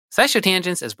SciShow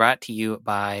Tangents is brought to you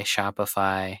by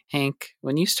Shopify. Hank,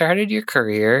 when you started your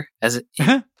career as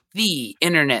the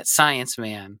internet science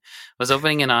man, was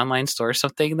opening an online store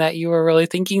something that you were really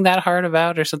thinking that hard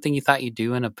about, or something you thought you'd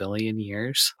do in a billion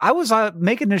years? I was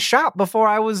making a shop before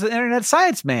I was the internet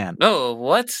science man. Oh,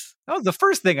 what? That was the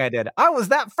first thing I did. I was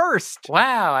that first.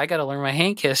 Wow, I got to learn my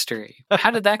Hank history.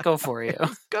 How did that go for you?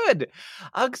 Good.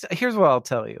 Here's what I'll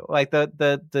tell you. Like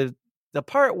the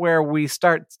part where we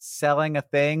start selling a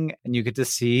thing and you get to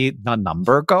see the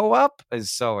number go up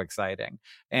is so exciting.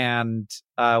 And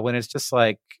when it's just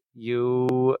like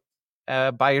you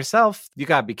by yourself, you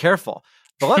got to be careful.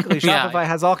 But luckily, Shopify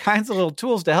has all kinds of little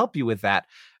tools to help you with that,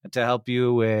 to help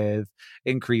you with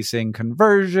increasing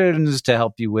conversions, to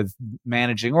help you with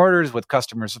managing orders, with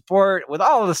customer support, with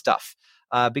all of the stuff.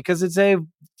 Because it's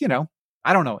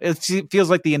I don't know. It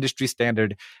feels like the industry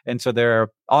standard. And so there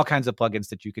are all kinds of plugins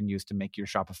that you can use to make your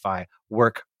Shopify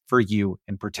work for you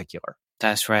in particular.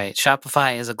 That's right.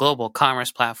 Shopify is a global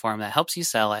commerce platform that helps you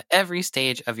sell at every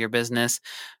stage of your business,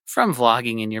 from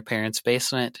vlogging in your parents'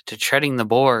 basement to treading the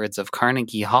boards of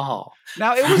Carnegie Hall.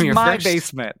 Now, it was my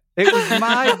basement. It was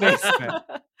my basement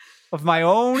of my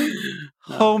own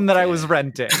home that I was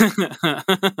renting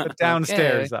the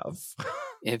downstairs of.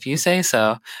 If you say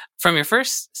so. From your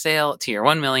first sale to your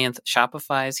 1 millionth,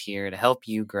 Shopify is here to help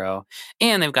you grow.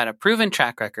 And they've got a proven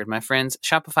track record, my friends.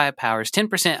 Shopify powers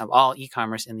 10% of all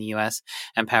e-commerce in the US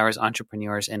and powers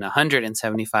entrepreneurs in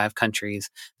 175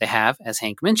 countries. They have, as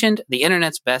Hank mentioned, the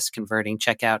internet's best converting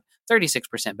checkout,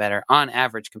 36% better on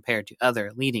average compared to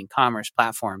other leading commerce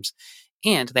platforms.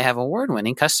 And they have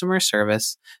award-winning customer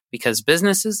service, because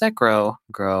businesses that grow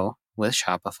with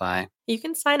Shopify. You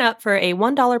can sign up for a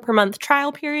 $1 per month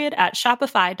trial period at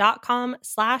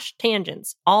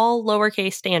shopify.com/tangents, all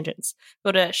lowercase tangents.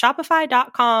 Go to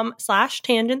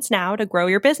shopify.com/tangents now to grow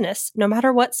your business, no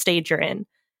matter what stage you're in.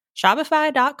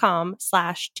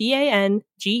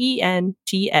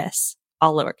 Shopify.com/TANGENTS,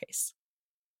 all lowercase.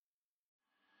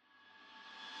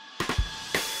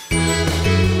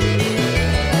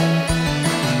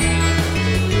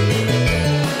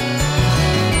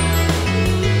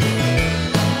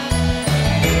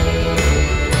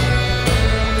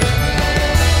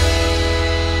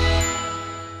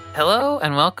 Hello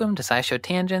and welcome to SciShow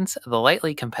Tangents, the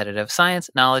lightly competitive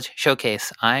science knowledge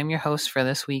showcase. I'm your host for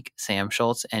this week, Sam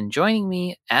Schultz, and joining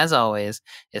me, as always,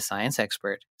 is science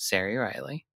expert Sari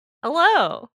Riley.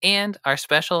 Hello. And our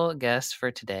special guest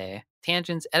for today,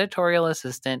 Tangents editorial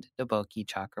assistant Deboki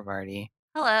Chakravarti.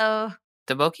 Hello.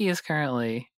 Deboki is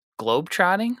currently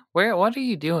globetrotting. What are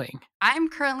you doing? I'm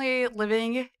currently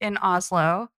living in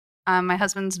Oslo. My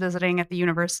husband's visiting at the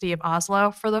University of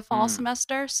Oslo for the fall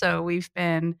semester, so we've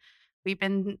been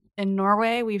in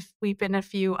Norway. We've been a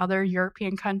few other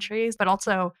European countries, but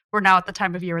also we're now at the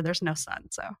time of year where there's no sun.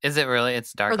 So is it really?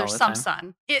 It's dark. Or there's all the some time?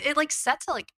 sun. It like sets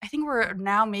at I think we're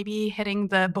now maybe hitting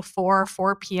the before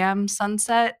 4 p.m.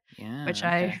 sunset, which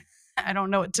I don't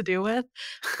know what to do with.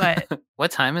 But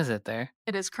what time is it there?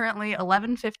 It is currently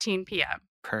 11:15 p.m.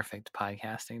 Perfect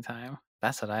podcasting time.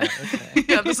 That's what I always say.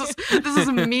 Yeah, this is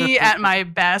me at my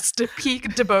best,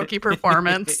 peak Deboki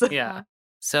performance. Yeah.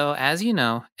 So, as you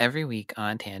know, every week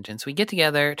on Tangents, we get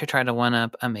together to try to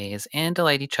one-up, amaze, and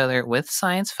delight each other with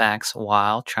science facts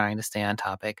while trying to stay on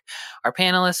topic. Our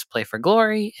panelists play for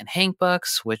glory and Hank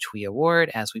Bucks, which we award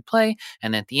as we play,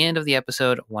 and at the end of the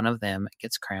episode, one of them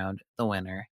gets crowned the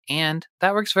winner. And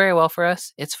that works very well for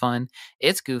us. It's fun,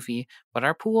 it's goofy, but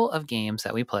our pool of games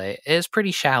that we play is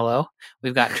pretty shallow.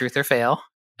 We've got Truth or Fail,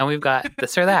 and we've got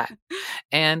This or That.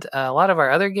 And a lot of our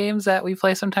other games that we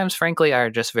play sometimes, frankly, are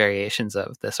just variations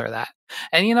of This or That.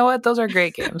 And you know what? Those are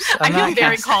great games. I feel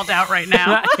very called out right now. I'm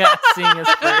not casting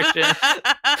aspersions.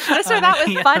 This or That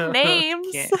with fun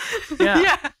names.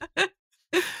 Yeah.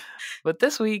 But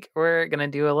this week, we're going to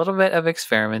do a little bit of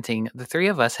experimenting. The three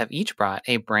of us have each brought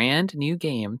a brand new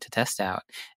game to test out.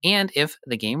 And if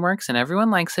the game works and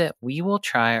everyone likes it, we will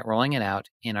try rolling it out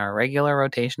in our regular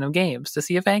rotation of games to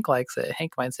see if Hank likes it.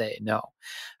 Hank might say, no,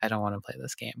 I don't want to play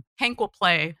this game. Hank will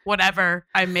play whatever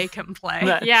I make him play.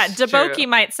 Yeah, Deboki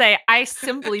might say, I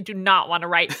simply do not want to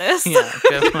write this. Yeah,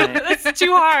 good point. It's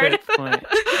too hard. Good point.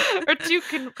 Or too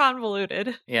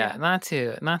convoluted. Yeah, not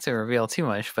to reveal too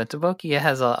much, but Deboki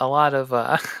has a lot of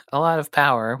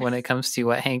power when it comes to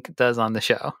what Hank does on the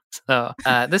show. So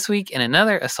this week, in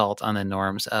another assault on the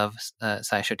norms of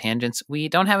SciShow Tangents, we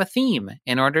don't have a theme.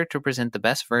 In order to present the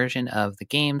best version of the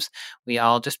games, we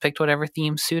all just picked whatever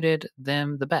theme suited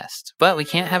them the best. But we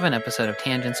can't have an episode of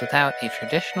Tangents without a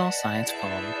traditional science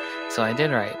poem, so I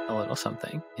did write a little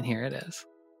something, and here it is.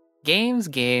 Games,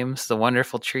 the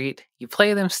wonderful treat. You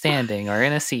play them standing or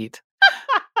in a seat.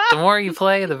 The more you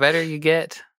play, the better you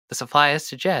get. The supply is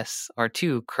to Jess, or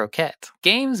to croquette.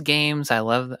 Games, I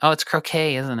love. Oh, it's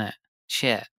croquet, isn't it?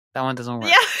 Shit, that one doesn't work.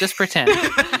 Yeah. Just pretend.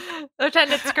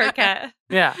 Pretend it's croquette.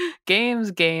 Yeah.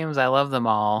 Games, I love them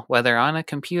all, whether on a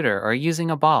computer or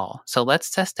using a ball. So let's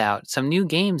test out some new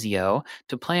games, yo,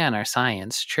 to play on our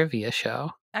science trivia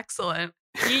show. Excellent.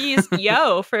 You used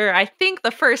yo for, I think,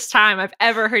 the first time I've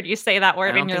ever heard you say that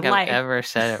word in your life. I've ever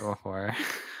said it before.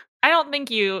 I don't think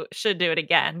you should do it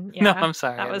again. Yeah. No, I'm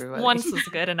sorry. That was everybody. once was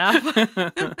good enough.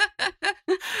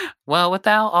 Well,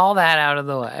 without all that out of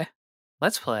the way,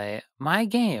 let's play my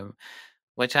game,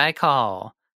 which I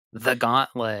call the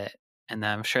Gauntlet. And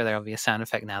I'm sure there'll be a sound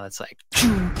effect now that's like,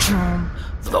 choom, choom,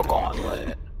 the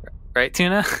Gauntlet. Right,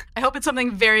 Tuna? I hope it's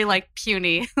something very like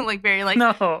puny, like very like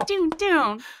No. doom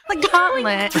doom, the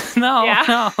gauntlet.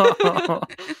 No.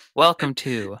 Welcome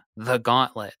to the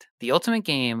Gauntlet, the ultimate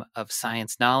game of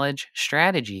science knowledge,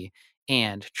 strategy,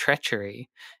 and treachery.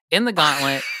 In the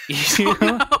Gauntlet, you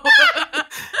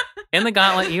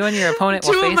and your opponent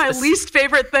will Two face of my least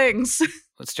favorite things.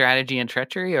 strategy and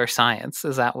treachery, or science?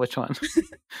 Is that which one?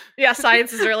 Yeah,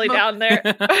 science is really down there.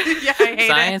 Yeah, I hate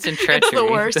Science it. and treachery. It's the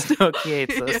worst. Deboki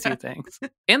hates those two things.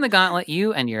 In the Gauntlet,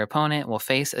 you and your opponent will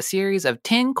face a series of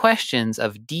 10 questions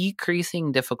of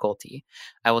decreasing difficulty.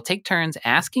 I will take turns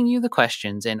asking you the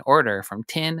questions in order from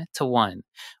 10 to 1.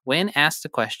 When asked a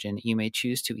question, you may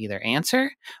choose to either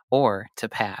answer or to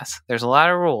pass. There's a lot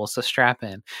of rules, so strap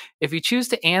in. If you choose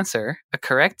to answer, a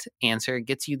correct answer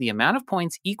gets you the amount of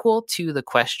points equal to the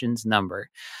question's number.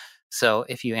 So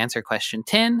if you answer question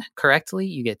 10 correctly,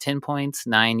 you get 10 points,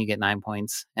 9, you get 9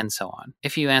 points, and so on.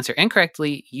 If you answer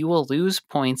incorrectly, you will lose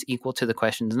points equal to the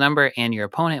question's number, and your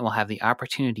opponent will have the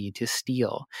opportunity to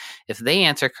steal. If they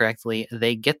answer correctly,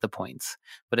 they get the points.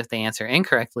 But if they answer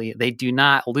incorrectly, they do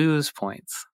not lose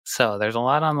points. So there's a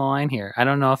lot on the line here. I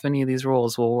don't know if any of these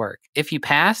rules will work. If you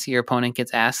pass, your opponent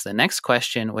gets asked the next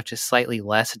question, which is slightly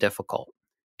less difficult.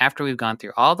 After we've gone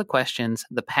through all the questions,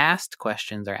 the past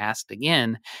questions are asked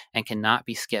again and cannot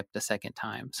be skipped a second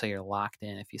time. So you're locked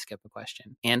in if you skip a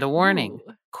question. And a warning,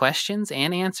 questions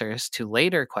and answers to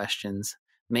later questions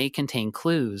may contain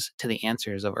clues to the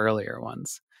answers of earlier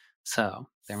ones. So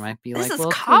there might be This like is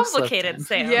little clues slipped complicated, in.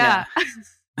 Sam. Yeah.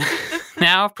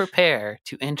 Now prepare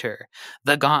to enter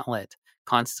the Gauntlet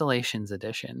Constellations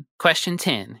Edition. Question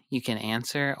 10. You can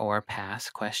answer or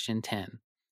pass question 10.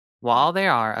 While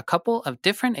there are a couple of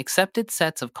different accepted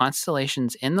sets of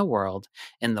constellations in the world,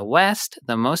 in the West,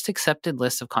 the most accepted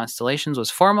list of constellations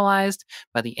was formalized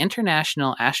by the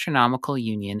International Astronomical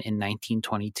Union in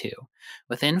 1922.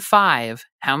 Within 5,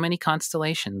 how many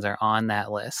constellations are on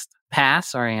that list?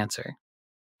 Pass or answer?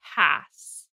 Pass.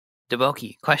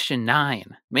 Deboki, question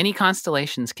 9. Many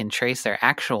constellations can trace their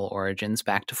actual origins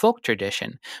back to folk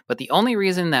tradition, but the only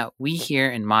reason that we here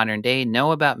in modern day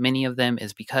know about many of them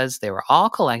is because they were all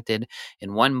collected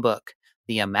in one book,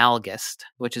 the Amalgast,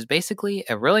 which is basically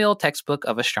a really old textbook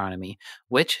of astronomy.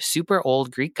 Which super old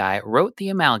Greek guy wrote the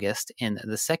Amalgast in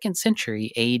the 2nd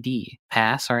century AD?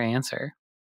 Pass or answer?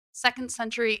 2nd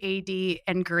century AD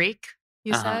and Greek,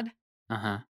 you said?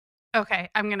 Uh-huh. Okay,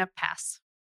 I'm going to pass.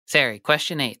 Sari,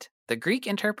 question 8. The Greek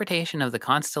interpretation of the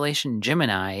constellation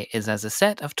Gemini is as a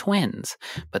set of twins,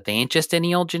 but they ain't just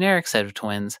any old generic set of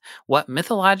twins. What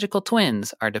mythological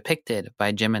twins are depicted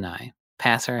by Gemini?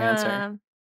 Pass or answer?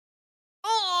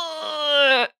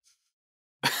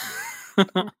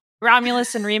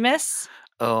 Romulus and Remus.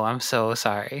 Oh, I'm so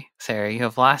sorry. Sari, you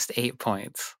have lost 8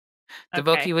 points. Okay.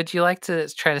 Deboki, would you like to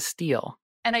try to steal?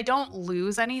 And I don't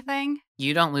lose anything?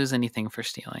 You don't lose anything for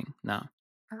stealing, no.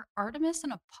 Are Artemis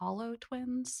and Apollo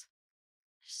twins?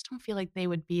 I just don't feel like they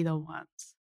would be the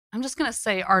ones. I'm just going to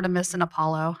say Artemis and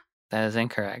Apollo. That is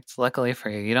incorrect. Luckily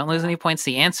for you, you don't lose any points.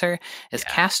 The answer is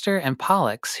Yeah. Castor and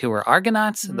Pollux, who were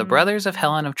Argonauts, the brothers of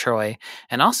Helen of Troy,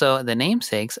 and also the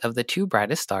namesakes of the 2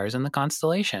 brightest stars in the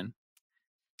constellation.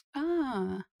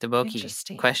 Ah. Deboki,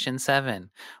 Interesting. question 7.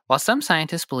 While some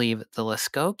scientists believe the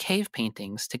Lascaux cave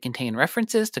paintings to contain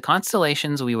references to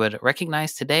constellations we would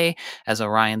recognize today as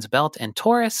Orion's Belt and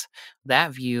Taurus,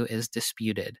 that view is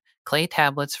disputed. Clay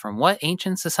tablets from what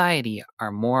ancient society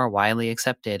are more widely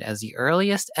accepted as the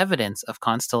earliest evidence of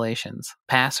constellations?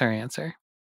 Pass or answer?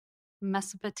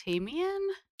 Mesopotamian?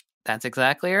 That's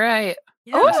exactly right.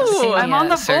 Yeah, Ooh, I'm on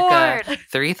the circa board.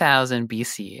 3000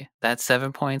 BC. That's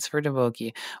 7 points for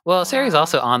Deboki. Well, Sari's Wow.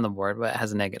 also on the board, but it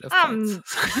has negative points.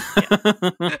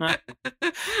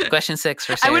 Question 6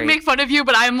 for Sari. I would make fun of you,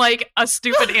 but I'm like a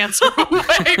stupid answer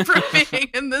away from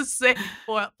being in the same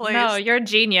place. No, you're a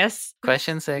genius.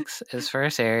 Question 6 is for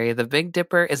Sari. The Big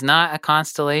Dipper is not a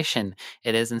constellation.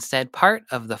 It is instead part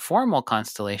of the formal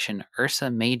constellation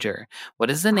Ursa Major. What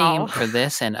is the name for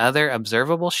this and other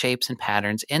observable shapes and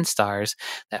patterns in stars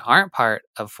that aren't part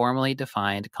of formally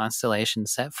defined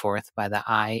constellations set forth by the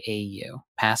IAU?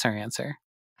 Pass or answer?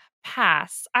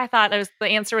 Pass. I thought the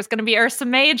answer was going to be Ursa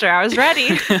Major. I was ready.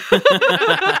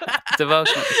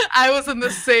 Devotion. I was in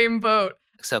the same boat.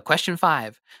 So, question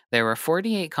 5. There were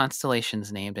 48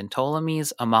 constellations named in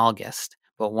Ptolemy's Amalgast,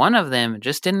 but one of them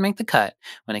just didn't make the cut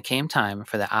when it came time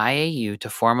for the IAU to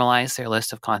formalize their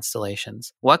list of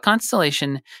constellations. What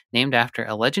constellation, named after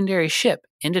a legendary ship,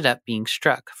 ended up being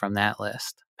struck from that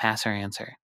list? Pass or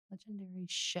answer? Legendary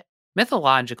ship.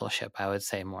 Mythological ship, I would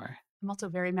say more. I'm also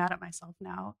very mad at myself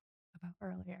now about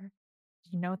earlier.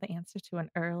 You know the answer to an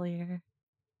earlier.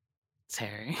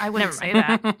 Sari. I wouldn't say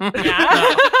that.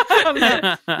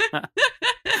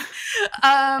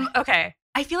 Okay.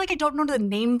 I feel like I don't know the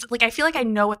names. Like, I feel like I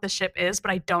know what the ship is,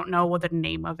 but I don't know what the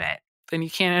name of it. Then you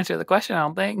can't answer the question, I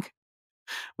don't think.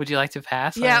 Would you like to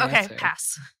pass? Yeah, or okay, answer?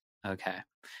 pass. Okay.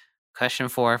 Question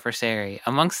 4 for Sari.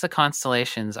 Amongst the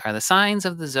constellations are the signs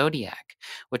of the zodiac,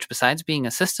 which besides being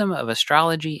a system of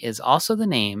astrology is also the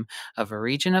name of a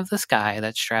region of the sky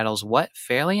that straddles what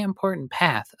fairly important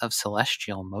path of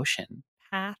celestial motion?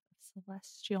 Path of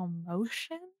celestial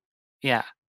motion? Yeah.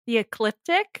 The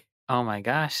ecliptic? Oh my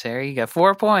gosh, Sari, you got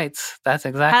 4 points. That's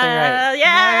exactly right.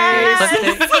 Yes!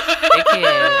 The ecliptic,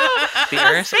 aka the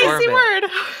Earth's Fancy orbit. word.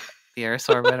 The Earth's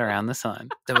orbit around the sun.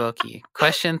 Deboki.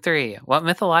 Question 3. What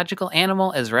mythological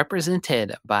animal is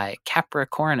represented by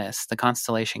Capricornus, the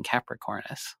constellation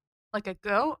Capricornus? Like a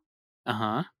goat?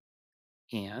 Uh-huh.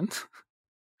 And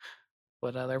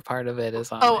what other part of it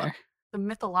is on there? The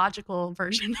mythological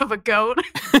version of a goat.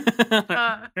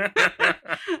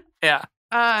 Yeah.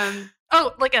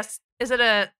 Is it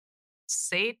a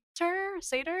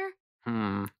satyr?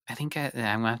 I think I'm going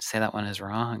to have to say that one is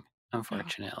wrong,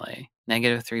 unfortunately.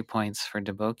 Negative 3 points for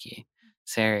Deboki.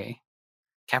 Sari.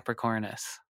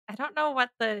 Capricornus. I don't know what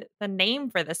the name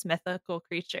for this mythical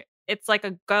creature. It's like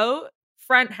a goat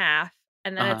front half,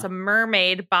 and then it's a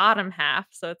mermaid bottom half.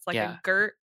 So it's like a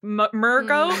girt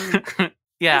mergoat.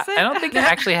 Yeah, I don't think it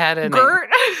actually had a girt.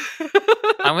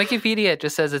 On Wikipedia, it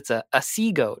just says it's a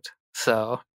sea goat.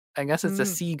 So I guess it's a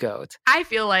sea goat. I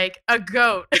feel like a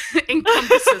goat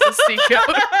encompasses a sea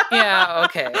goat. Yeah,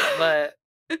 okay, but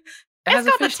it has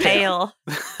got a fish the tail.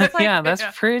 Yeah, that's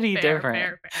pretty different.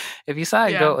 Fair. If you saw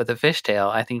a goat with a fishtail,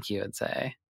 I think you would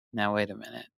say, now wait a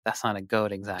minute, that's not a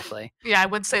goat exactly. Yeah, I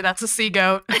would say that's a sea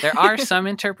goat. There are some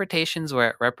interpretations where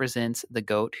it represents the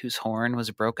goat whose horn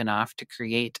was broken off to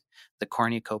create the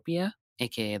cornucopia,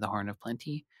 aka the horn of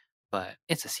plenty, but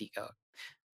it's a sea goat.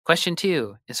 Question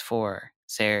 2 is for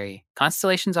Sari.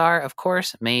 Constellations are, of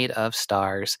course, made of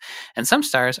stars, and some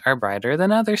stars are brighter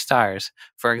than other stars.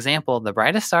 For example, the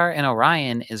brightest star in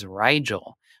Orion is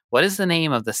Rigel. What is the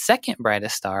name of the second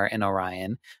brightest star in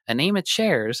Orion, a name it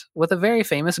shares with a very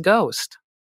famous ghost?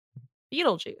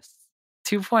 Beetlejuice.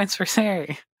 2 points for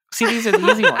Sari. See, these are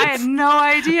the easy ones. I had no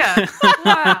idea.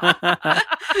 Wow.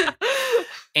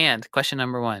 And question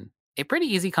number 1. A pretty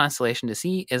easy constellation to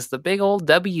see is the big old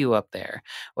W up there.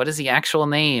 What is the actual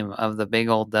name of the big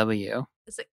old W?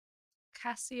 Is it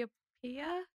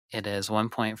Cassiopeia? It is 1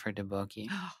 point for Deboki.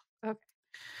 Okay.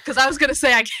 Because I was going to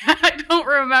say I don't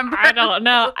remember. I don't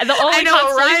know. I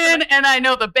know Orion and I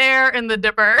know the bear and the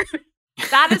dipper.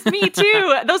 That is me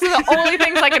too. Those are the only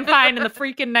things I can find in the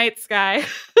freaking night sky.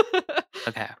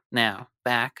 Okay, now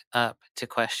back up to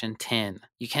question 10.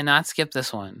 You cannot skip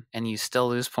this one, and you still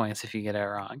lose points if you get it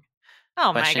wrong.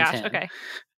 Oh Question my gosh. 10. Okay.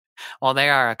 While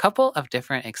there are a couple of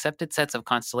different accepted sets of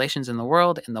constellations in the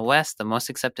world, in the West, the most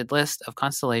accepted list of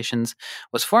constellations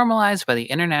was formalized by the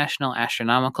International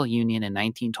Astronomical Union in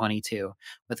 1922.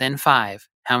 Within 5,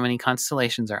 how many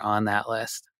constellations are on that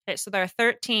list? Okay, so there are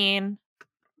 13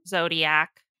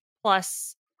 zodiac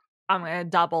plus, I'm going to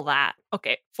double that.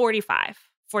 Okay, 45.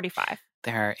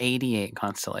 There are 88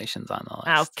 constellations on the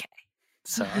list. Okay.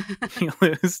 So you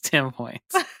lose 10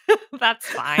 points. That's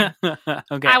fine.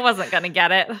 Okay. I wasn't going to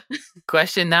get it.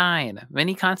 Question 9.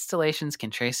 Many constellations can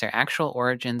trace their actual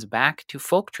origins back to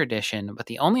folk tradition, but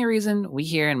the only reason we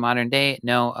here in modern day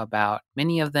know about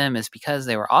many of them is because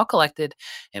they were all collected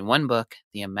in one book,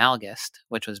 the Amalgast,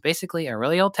 which was basically a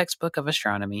really old textbook of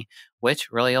astronomy.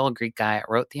 Which really old Greek guy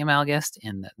wrote the Amalgast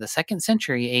in the 2nd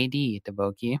century AD,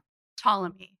 Deboki?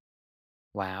 Ptolemy.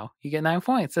 Wow, you get 9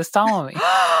 points. It's Ptolemy.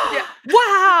 Yeah.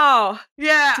 Wow.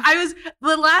 Yeah,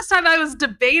 the last time I was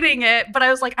debating it, but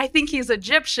I was like, I think he's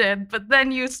Egyptian, but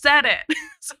then you said it.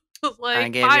 So it was like, I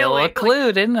gave you a little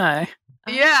clue, didn't I?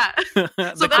 Yeah.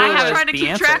 So then I was trying to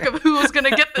keep track of who was going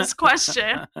to get this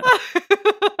question.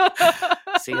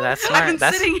 See, that's smart. I've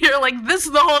been sitting here like this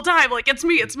the whole time. Like, it's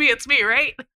me,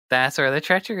 right? That's where the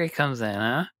treachery comes in,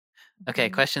 huh?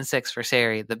 Okay, question 6 for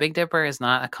Sari. The Big Dipper is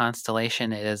not a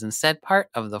constellation. It is instead part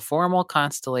of the formal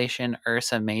constellation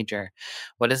Ursa Major.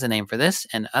 What is the name for this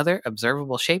and other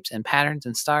observable shapes and patterns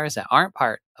in stars that aren't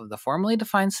part of the formally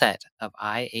defined set of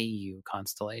IAU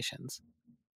constellations?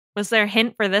 Was there a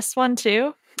hint for this one,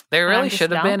 too? There really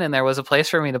should have been, and there was a place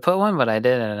for me to put one, but I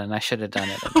didn't, and I should have done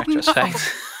it in retrospect.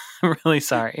 No. I'm really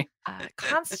sorry.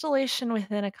 Constellation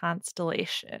within a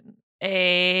constellation.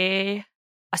 A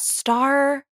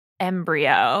star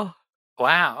embryo.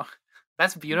 Wow.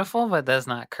 That's beautiful, but that's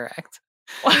not correct.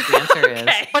 The answer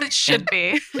is... But it should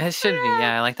be. It should be.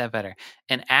 Yeah, I like that better.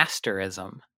 An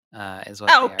asterism is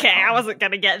what Okay, I wasn't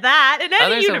going to get that in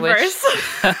any universe.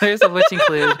 Others of which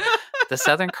include the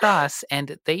Southern Cross,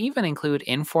 and they even include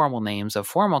informal names of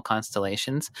formal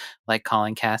constellations, like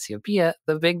calling Cassiopeia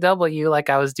the Big W, like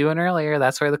I was doing earlier.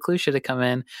 That's where the clue should have come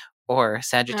in. Or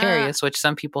Sagittarius, which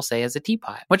some people say is a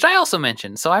teapot, which I also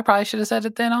mentioned. So I probably should have said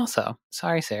it then also.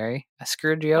 Sorry, Sari. I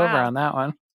screwed you over on that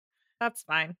one. That's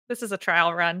fine. This is a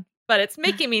trial run, but it's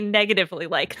making me negatively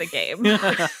like the game.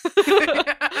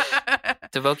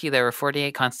 Deboki, there were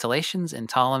 48 constellations in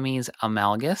Ptolemy's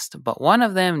Amalgast, but one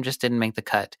of them just didn't make the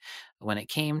cut. When it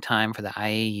came time for the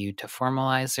IAU to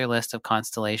formalize their list of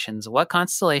constellations, what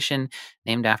constellation,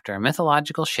 named after a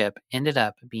mythological ship, ended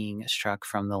up being struck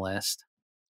from the list?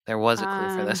 There was a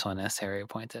clue for this one, as Sari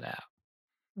pointed out.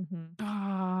 Mm-hmm.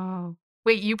 Oh,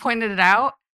 wait! You pointed it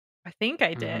out? I think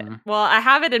I did. Mm-hmm. Well, I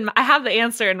have the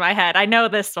answer in my head. I know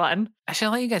this one. I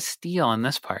should let you guys steal on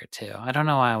this part too. I don't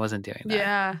know why I wasn't doing that.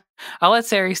 Yeah, I'll let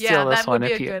Sari steal this one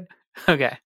if you. Good.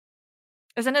 Okay.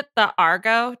 Isn't it the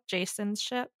Argo, Jason's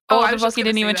ship? Oh, Deboki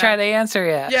didn't even try to answer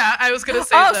yet. Yeah, I was gonna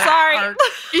say. Oh, sorry.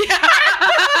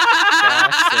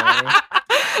 Gosh,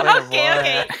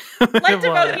 okay. Let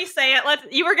Deboki say it.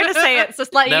 You were going to say it, so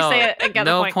let you say it and get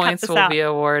no the point. Points will be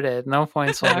awarded. No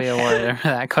points will be awarded for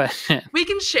that question. We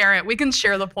can share it. We can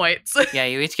share the points. Yeah,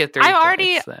 you each get 3 I'm points.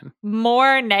 Already then.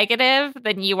 More negative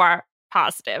than you are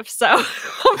positive, so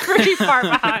I'm pretty far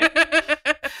behind.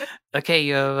 Okay,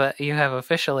 you have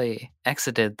officially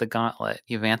exited the gauntlet.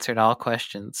 You've answered all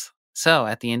questions. So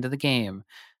at the end of the game,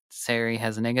 Sari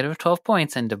has a negative 12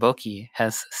 points and Deboki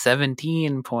has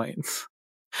 17 points.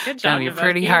 Good job. It'll be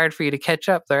pretty hard for you to catch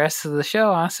up the rest of the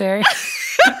show, huh, Sari?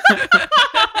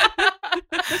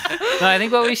 No, I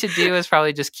think what we should do is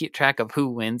probably just keep track of who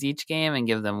wins each game and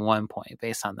give them 1 point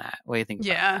based on that. What do you think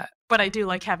about that? But I do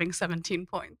like having 17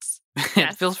 points.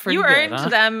 It feels pretty good. You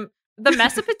earned them. The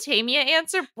Mesopotamia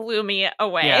answer blew me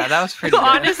away. Yeah, that was pretty good.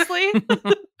 Honestly.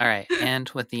 All right, and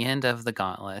with the end of the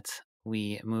gauntlet,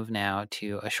 we move now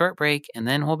to a short break, and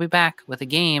then we'll be back with a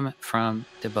game from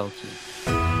Deboki.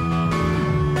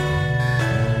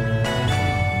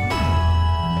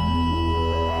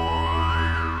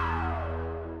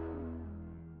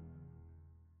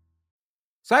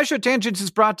 SciShow Tangents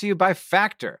is brought to you by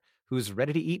Factor, whose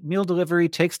ready-to-eat meal delivery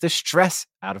takes the stress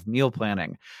out of meal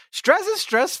planning. Stress is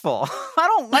stressful. I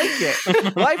don't like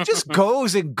it. Life just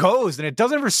goes and goes, and it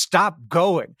doesn't ever stop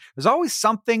going. There's always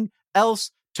something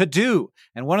else to do.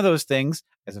 And one of those things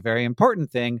is a very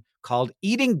important thing called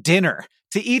eating dinner.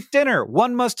 To eat dinner,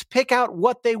 one must pick out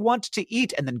what they want to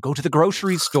eat and then go to the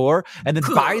grocery store and then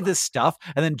buy the stuff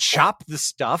and then chop the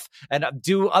stuff and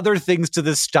do other things to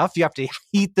the stuff. You have to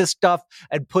heat the stuff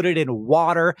and put it in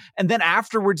water. And then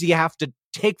afterwards, you have to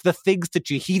take the things that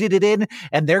you heated it in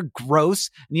and they're gross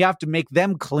and you have to make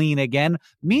them clean again.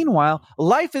 Meanwhile,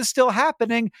 life is still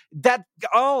happening. That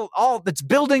all that's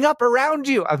building up around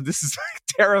you. This is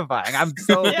terrifying.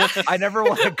 I never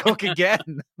want to cook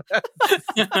again.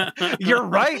 You're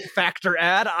right, Factor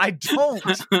Ad. I don't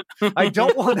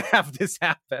want to have this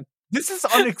happen. This is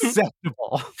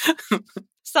unacceptable.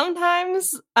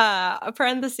 sometimes,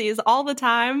 parentheses, all the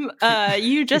time,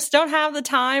 you just don't have the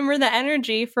time or the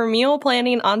energy for meal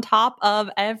planning on top of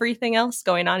everything else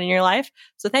going on in your life.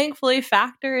 So thankfully,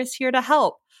 Factor is here to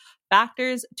help.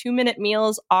 Factor's 2-minute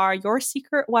meals are your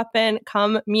secret weapon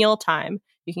come mealtime.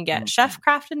 You can get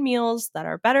chef-crafted meals that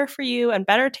are better for you and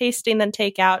better tasting than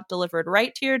takeout, delivered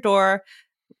right to your door,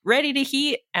 ready to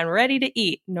heat and ready to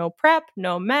eat. No prep,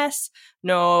 no mess,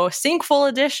 no sink full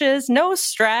of dishes, no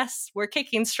stress. We're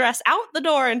kicking stress out the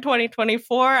door in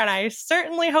 2024, and I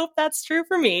certainly hope that's true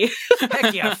for me.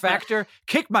 Heck yeah, Factor.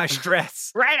 Kick my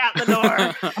stress. Right out the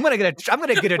door. I'm gonna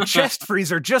get a chest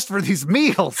freezer just for these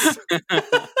meals.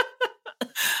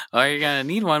 Well, you're going to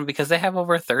need one because they have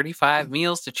over 35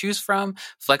 meals to choose from,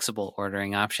 flexible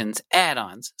ordering options,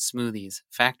 add-ons, smoothies.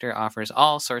 Factor offers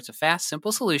all sorts of fast,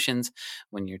 simple solutions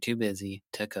when you're too busy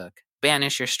to cook.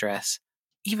 Banish your stress,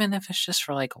 even if it's just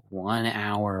for like 1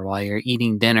 hour while you're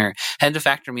eating dinner. Head to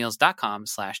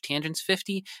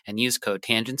factormeals.com/tangents50 and use code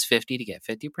tangents50 to get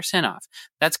 50% off.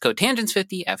 That's code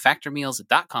tangents50 at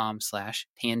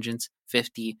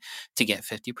factormeals.com/tangents50 to get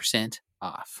 50%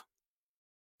 off.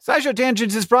 SciShow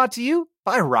Tangents is brought to you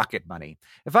by Rocket Money.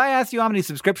 If I asked you how many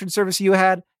subscription services you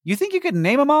had, you think you could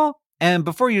name them all? And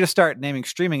before you just start naming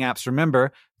streaming apps,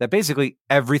 remember that basically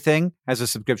everything has a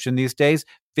subscription these days.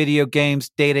 Video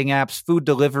games, dating apps, food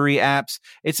delivery apps.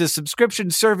 It's a subscription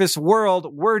service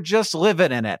world. We're just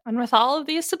living in it. And with all of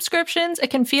these subscriptions, it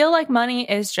can feel like money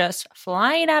is just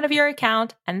flying out of your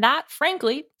account, and that,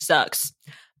 frankly, sucks.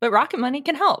 But Rocket Money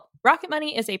can help. Rocket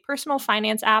Money is a personal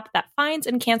finance app that finds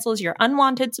and cancels your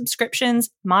unwanted subscriptions,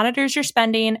 monitors your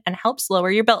spending, and helps lower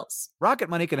your bills.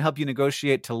 Rocket Money can help you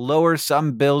negotiate to lower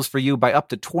some bills for you by up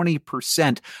to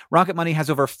 20%. Rocket Money has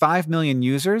over 5 million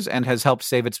users and has helped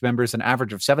save its members an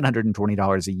average of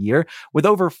 $720 a year, with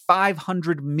over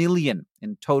 500 million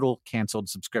in total canceled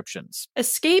subscriptions.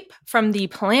 Escape from the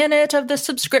planet of the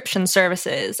subscription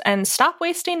services and stop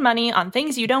wasting money on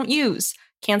things you don't use.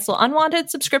 Cancel unwanted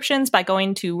subscriptions by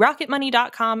going to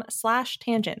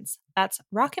rocketmoney.com/tangents. That's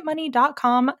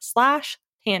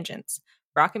rocketmoney.com/tangents.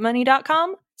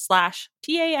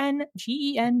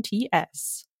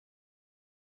 rocketmoney.com/tangents.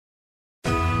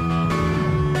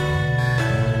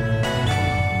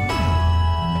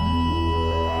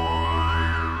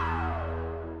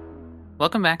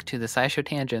 Welcome back to the SciShow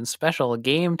Tangents special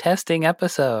game testing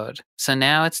episode. So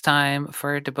now it's time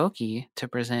for Deboki to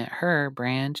present her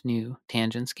brand new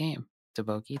Tangents game.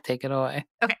 Deboki, take it away.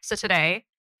 Okay, so today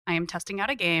I am testing out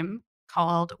a game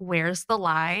called Where's the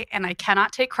Lie? And I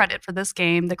cannot take credit for this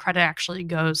game. The credit actually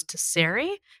goes to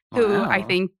Sari, who I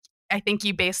think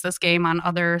you based this game on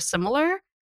other similar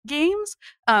games.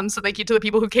 So thank you to the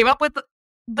people who came up with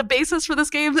the basis for this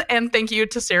game, and thank you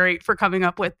to Sari for coming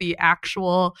up with the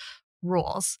actual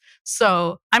rules.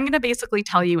 So I'm going to basically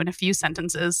tell you in a few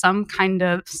sentences some kind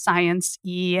of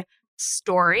science-y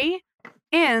story,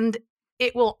 and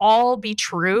it will all be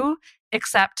true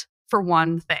except for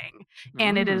one thing.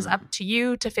 And it is up to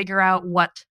you to figure out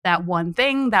what that one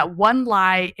thing, that one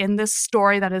lie in this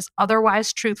story that is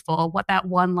otherwise truthful, what that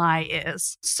one lie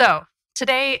is. So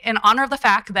today, in honor of the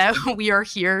fact that we are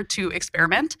here to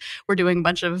experiment, we're doing a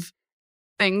bunch of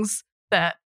things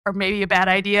that are maybe a bad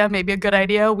idea, maybe a good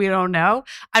idea, we don't know.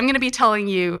 I'm going to be telling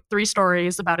you 3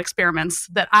 stories about experiments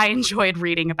that I enjoyed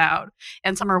reading about.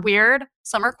 And some are weird,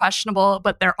 some are questionable,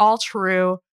 but they're all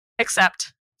true,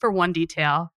 except for one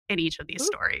detail in each of these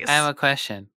stories. I have a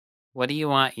question. What do you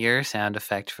want your sound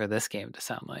effect for this game to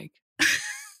sound like?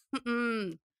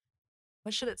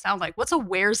 What should it sound like? What's a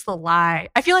Where's the Lie?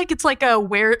 I feel like it's like a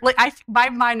where, like my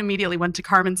mind immediately went to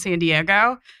Carmen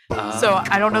Sandiego. So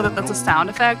I don't know that that's a sound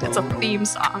effect. It's a theme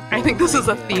song. I think this is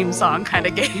a theme song kind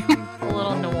of game. A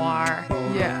little noir.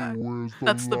 Yeah,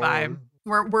 that's the vibe.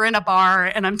 We're in a bar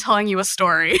and I'm telling you a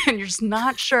story and you're just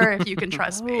not sure if you can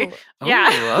trust me.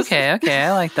 Yeah. Okay.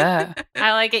 I like that.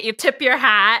 I like it. You tip your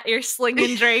hat, you're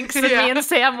slinging drinks, and me and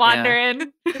Sam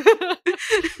wandering.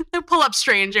 Pull up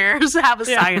strangers, have a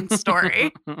science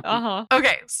story.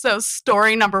 Okay, so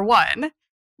story number 1.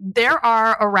 There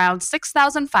are around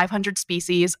 6,500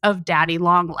 species of daddy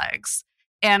longlegs.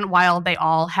 And while they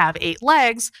all have 8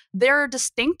 legs, they're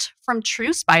distinct from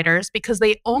true spiders because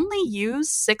they only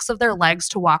use 6 of their legs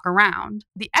to walk around.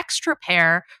 The extra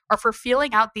pair are for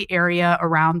feeling out the area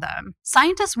around them.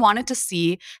 Scientists wanted to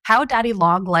see how daddy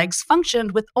longlegs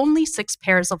functioned with only 6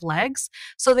 pairs of legs,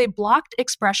 so they blocked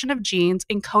expression of genes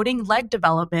encoding leg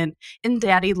development in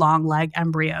daddy longleg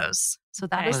embryos. So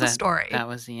that is the story. That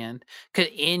was the end. Could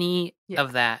any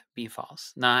of that be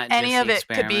false? Not any just of the it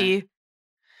experiment? could be.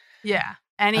 Yeah.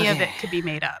 Any of it could be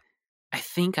made up. I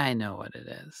think I know what it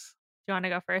is. Do you want to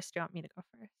go first? Do you want me to go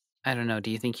first? I don't know.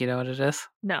 Do you think you know what it is?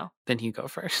 No. Then you go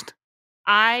first.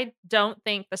 I don't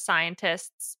think the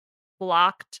scientists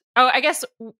blocked. Oh, I guess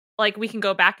like we can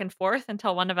go back and forth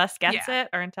until one of us gets it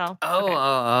or until.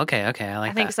 Okay. I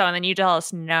like I think that. so. And then you tell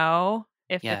us no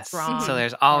if Yes. it's wrong. So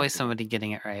there's always somebody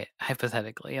getting it right,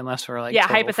 hypothetically, unless we're like, yeah,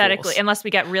 total hypothetically, fools. unless we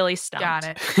get really stumped. Got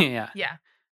it. Yeah. Yeah.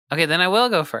 Okay, then I will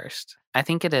go first. I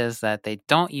think it is that they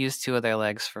don't use two of their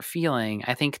legs for feeling.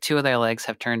 I think two of their legs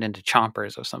have turned into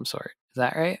chompers of some sort. Is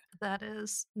that right? That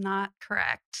is not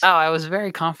correct. Oh, I was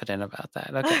very confident about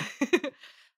that. Okay.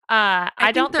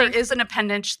 I don't think think there is an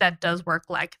appendage that does work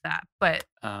like that, but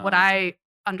what I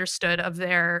understood of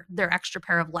their extra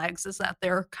pair of legs is that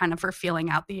they're kind of for feeling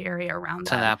out the area around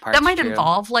So them. that part's That might true.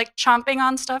 involve like chomping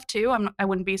on stuff too. I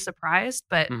wouldn't be surprised,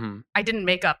 but Mhm. I didn't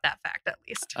make up that fact at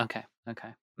least. Okay.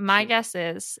 my Shoot. guess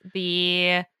is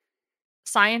the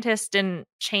scientists didn't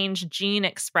change gene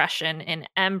expression in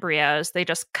embryos. They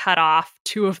just cut off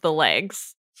two of the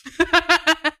legs.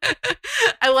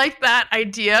 I like that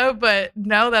idea, but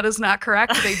no, that is not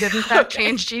correct. They did in fact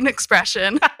change gene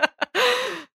expression.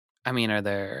 I mean, are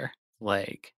there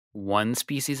like one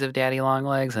species of daddy long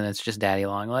legs and it's just daddy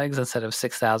long legs instead of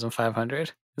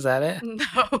 6,500? Is that it?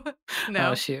 No.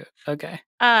 Oh, shoot. Okay.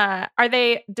 Are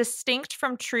they distinct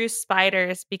from true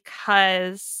spiders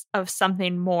because of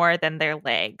something more than their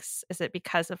legs? Is it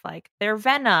because of like their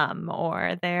venom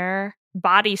or their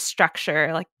body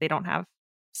structure? Like they don't have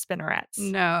spinnerets.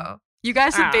 No. You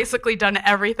guys have basically done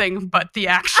everything but the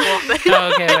actual thing.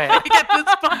 Okay, wait. Like, at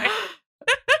this point.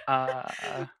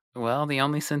 Well, the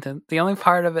only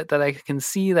part of it that I can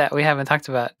see that we haven't talked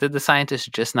about, did the scientists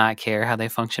just not care how they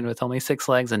function with only 6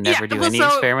 legs and never do any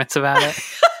experiments about it?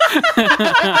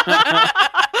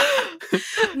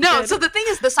 No, so the thing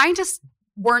is, the scientists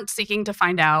weren't seeking to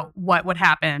find out what would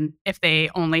happen if they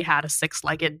only had a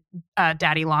 6-legged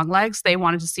daddy long legs. They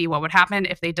wanted to see what would happen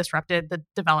if they disrupted the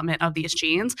development of these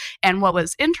genes. And what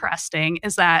was interesting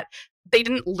is that they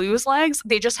didn't lose legs.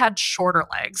 They just had shorter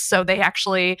legs. So they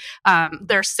actually,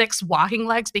 their 6 walking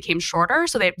legs became shorter.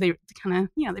 So they kind of,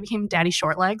 they became daddy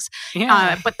short legs.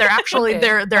 Yeah. But they're actually,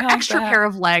 their extra pair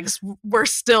of legs were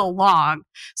still long.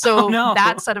 So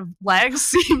that set of legs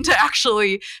seemed to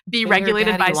actually be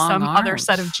regulated by some other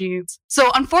set of genes.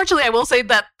 So unfortunately, I will say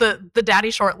that the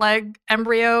daddy short leg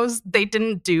embryos, they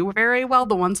didn't do very well.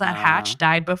 The ones that hatched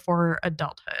died before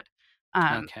adulthood.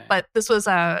 But this was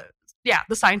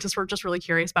the scientists were just really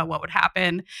curious about what would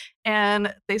happen.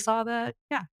 And they saw that,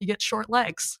 you get short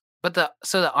legs. But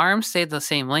the arms stayed the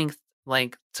same length.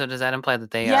 Like, so does that imply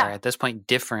that they are at this point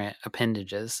different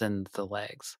appendages than the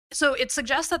legs? So it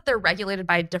suggests that they're regulated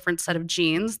by a different set of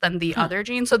genes than the other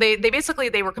genes. So they basically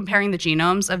were comparing the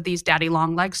genomes of these daddy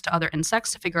long legs to other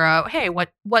insects to figure out, hey,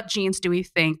 what genes do we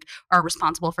think are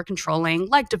responsible for controlling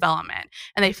leg development?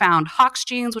 And they found Hox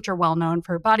genes, which are well known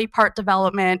for body part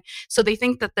development. So they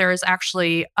think that there is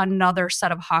actually another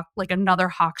set of another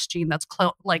Hox gene that's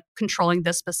controlling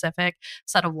this specific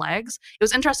set of legs. It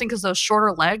was interesting because those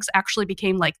shorter legs actually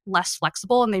became like less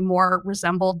flexible and they more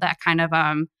resembled that kind of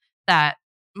that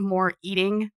more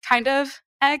eating kind of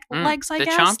egg legs, I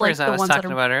guess. The chompers like I was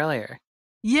talking about earlier.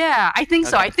 Yeah, I think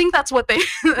so. I think that's what they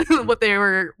what they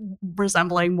were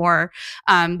resembling more.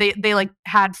 They like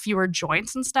had fewer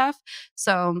joints and stuff.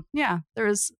 So yeah,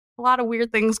 there's a lot of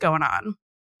weird things going on.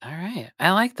 All right.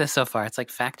 I like this so far. It's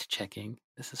like fact checking.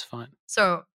 This is fun.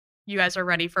 So you guys are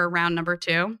ready for round number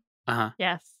 2?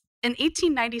 Yes. An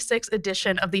 1896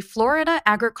 edition of the Florida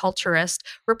Agriculturist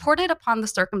reported upon the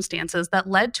circumstances that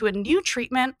led to a new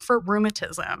treatment for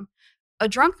rheumatism. A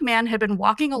drunk man had been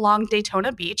walking along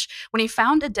Daytona Beach when he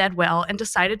found a dead whale and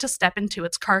decided to step into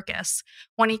its carcass.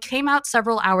 When he came out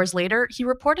several hours later, he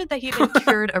reported that he'd been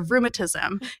cured of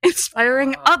rheumatism,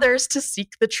 inspiring others to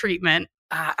seek the treatment.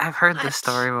 I've heard this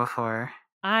story before.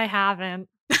 I haven't.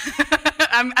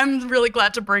 I'm really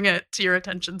glad to bring it to your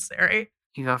attention, Sari.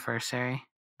 You go first, Sari.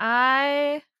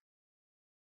 I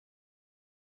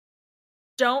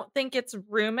don't think it's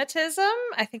rheumatism.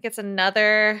 I think it's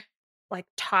another like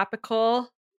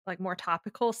more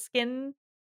topical skin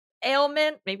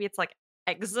ailment. Maybe it's like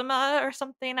eczema or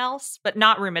something else, but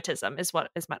not rheumatism is what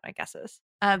my guess is.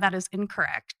 That is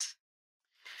incorrect.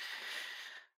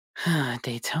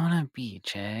 Daytona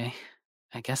Beach, eh?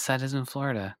 I guess that is in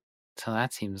Florida. So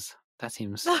that seems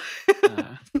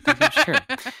true.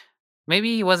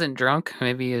 Maybe he wasn't drunk.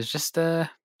 Maybe he was just a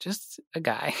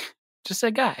guy. Just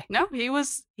a guy. No, he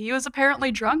was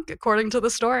apparently drunk, according to the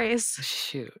stories.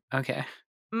 Shoot. Okay.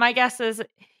 My guess is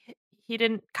he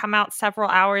didn't come out several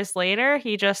hours later.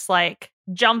 He just like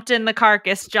jumped in the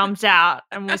carcass, jumped out,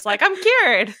 and was like, I'm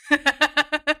cured.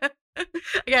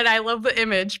 Again, I love the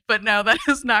image, but no, that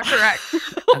is not correct.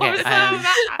 Okay,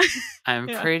 I'm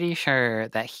Yeah. pretty sure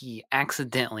that he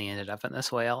accidentally ended up in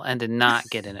this whale and did not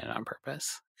get in it on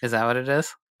purpose. Is that what it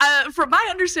is? From my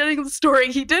understanding of the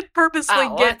story, he did purposely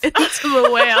get what? into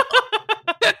the whale.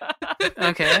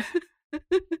 Okay.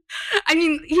 I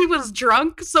mean, he was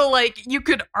drunk, so like you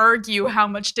could argue how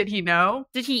much did he know?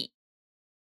 Did he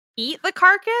eat the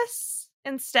carcass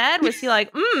instead? Was he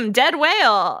like, dead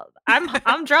whale?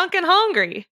 I'm drunk and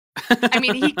hungry. I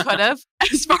mean, he could have.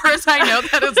 As far as I know,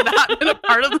 that has not been a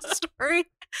part of the story.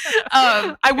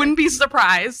 I wouldn't be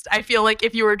surprised. I feel like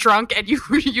if you were drunk and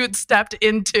you had stepped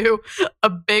into a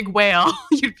big whale,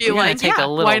 you'd be You're gonna like, take yeah, a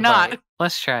little why not? bite.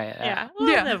 Let's try it. Yeah.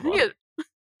 Yeah.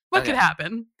 What could Okay.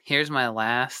 happen? Here's my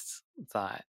last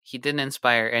thought. He didn't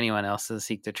inspire anyone else to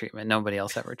seek the treatment. Nobody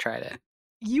else ever tried it.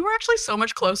 You were actually so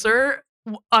much closer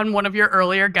on one of your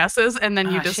earlier guesses, and then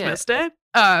you dismissed it.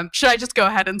 Should I just go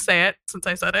ahead and say it since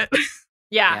I said it?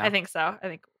 Yeah, Yeah. I think so. I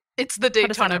think It's the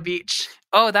Daytona Beach.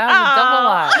 Oh, that was a double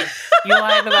lie. You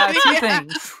lied about two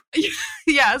things.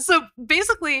 Yeah, so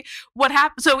basically what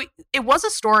happened, so it was a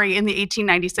story in the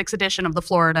 1896 edition of the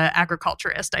Florida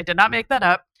Agriculturist. I did not make that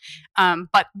up.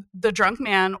 But the drunk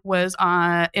man was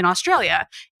in Australia,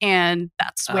 and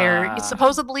that's where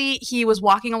supposedly he was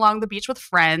walking along the beach with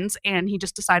friends, and he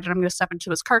just decided, I'm going to step into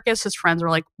his carcass. His friends were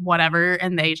like, whatever,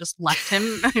 and they just left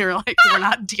him. And you're like, we're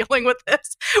not dealing with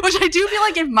this. Which I do feel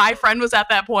like if my friend was at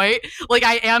that point, like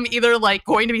I am either like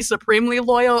going to be supremely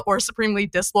loyal or supremely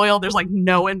disloyal. There's like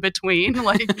no in between.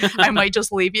 Like I might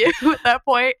just leave you at that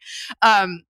point.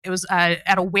 It was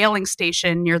at a whaling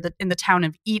station in the town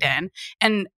of Eden.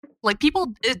 And like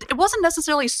people, it wasn't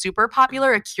necessarily super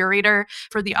popular. A curator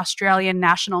for the Australian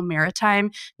National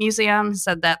Maritime Museum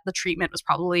said that the treatment was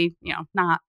probably,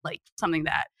 not like something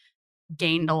that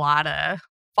gained a lot of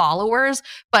followers,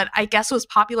 but I guess it was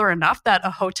popular enough that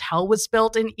a hotel was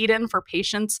built in Eden for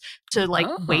patients to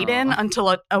wait in until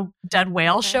a dead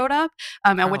whale showed up,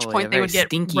 at which point they would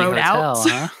get rowed out.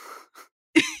 Huh?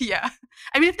 Yeah.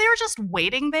 I mean, if they were just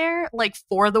waiting there, like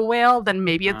for the whale, then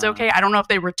maybe it's okay. I don't know if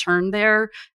they returned there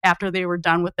after they were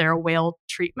done with their whale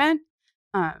treatment.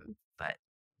 But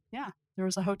yeah, there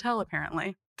was a hotel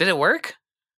apparently. Did it work?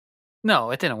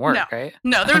 No, it didn't work, No. right?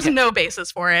 No, there's no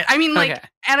basis for it. I mean, like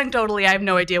anecdotally, I have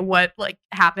no idea what like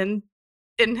happened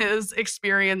in his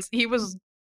experience. He was,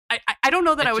 I don't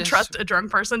know that I would trust a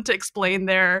drunk person to explain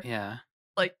their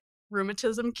like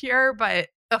rheumatism cure, but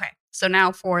okay. So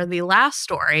now for the last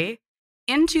story.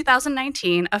 In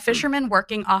 2019, a fisherman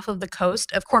working off of the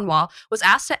coast of Cornwall was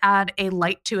asked to add a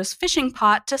light to his fishing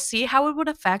pot to see how it would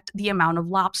affect the amount of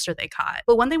lobster they caught.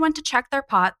 But when they went to check their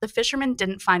pot, the fisherman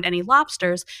didn't find any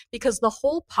lobsters because the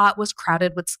whole pot was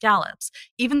crowded with scallops,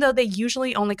 even though they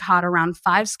usually only caught around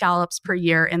 5 scallops per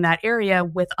year in that area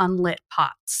with unlit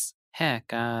pots. Heck,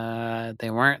 they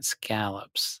weren't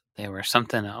scallops. They were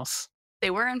something else.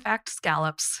 They were, in fact,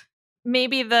 scallops.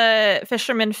 Maybe the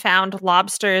fisherman found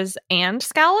lobsters and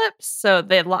scallops, so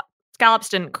the scallops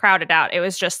didn't crowd it out. It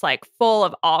was just like full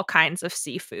of all kinds of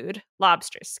seafood: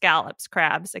 lobsters, scallops,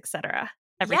 crabs, etc.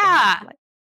 Yeah.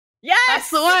 Yes, that's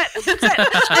the one. That's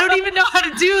it. I don't even know how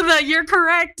to do the "you're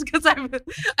correct" because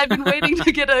I've been waiting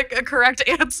to get a correct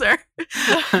answer.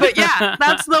 But yeah,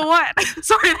 that's the one.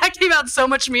 Sorry, that came out so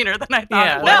much meaner than I thought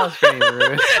it would. That was pretty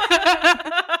rude.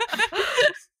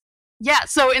 Yeah,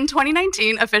 so in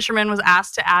 2019, a fisherman was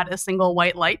asked to add a single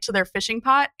white light to their fishing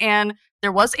pot, and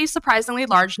there was a surprisingly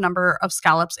large number of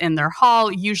scallops in their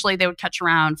haul. Usually they would catch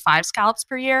around 5 scallops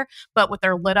per year, but with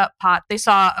their lit up pot, they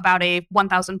saw about a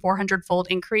 1,400-fold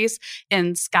increase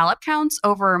in scallop counts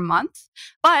over a month.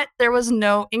 But there was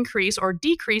no increase or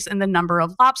decrease in the number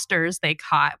of lobsters they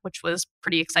caught, which was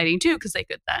pretty exciting too, because they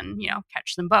could then,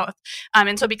 catch them both.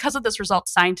 And so because of this result,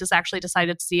 scientists actually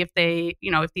decided to see if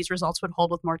if these results would hold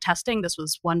with more testing. This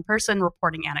was one person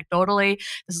reporting anecdotally.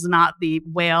 This is not the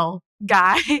whale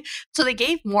guy. So they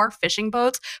gave more fishing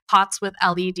boats pots with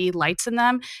LED lights in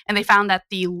them, and they found that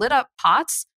the lit up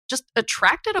pots just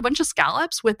attracted a bunch of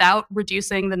scallops without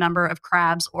reducing the number of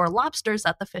crabs or lobsters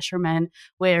that the fishermen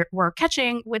were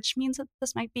catching, which means that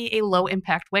this might be a low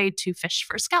impact way to fish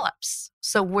for scallops.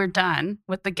 So we're done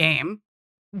with the game.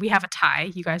 We have a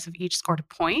tie. You guys have each scored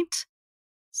a point.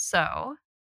 So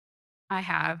I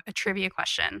have a trivia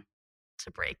question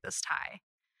to break this tie.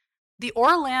 The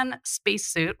Orlan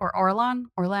spacesuit, or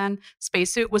Orlan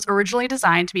spacesuit, was originally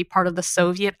designed to be part of the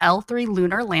Soviet L-3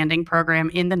 lunar landing program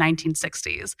in the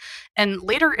 1960s, and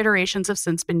later iterations have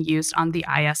since been used on the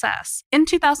ISS. In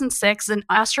 2006, an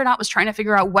astronaut was trying to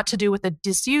figure out what to do with a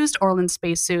disused Orlan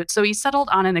spacesuit, so he settled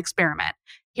on an experiment.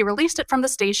 He released it from the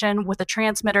station with a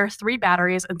transmitter, 3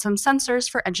 batteries, and some sensors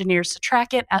for engineers to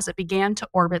track it as it began to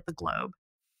orbit the globe.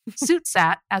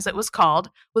 SuitSat, as it was called,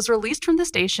 was released from the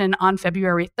station on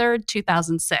February 3rd,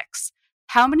 2006.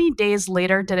 How many days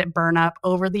later did it burn up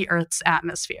over the Earth's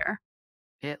atmosphere?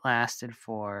 It lasted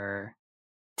for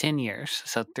 10 years.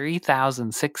 So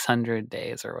 3,600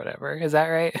 days or whatever. Is that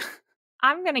right?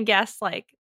 I'm going to guess like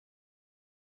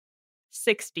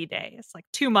 60 days, like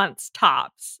 2 months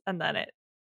tops, and then it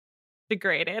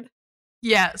degraded.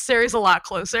 Yeah, Sari's a lot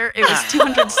closer. It was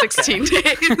 216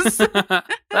 days.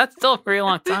 That's still a pretty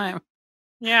long time.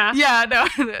 Yeah. Yeah, no,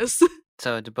 it is.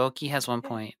 So Deboki has 1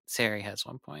 point. Sari has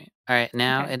 1 point. All right,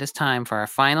 now it is time for our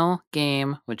final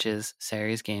game, which is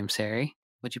Sari's game. Sari,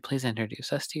 would you please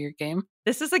introduce us to your game?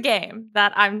 This is a game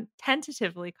that I'm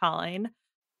tentatively calling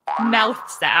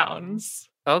Mouth Sounds.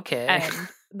 Okay. And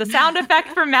the sound effect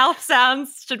for mouth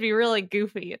sounds should be really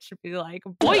goofy. It should be like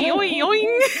boing, yoing,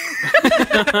 yoing.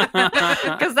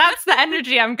 Because that's the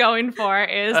energy I'm going for.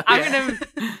 Is I'm gonna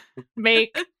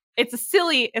make it's a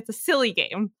silly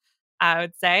game, I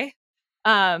would say.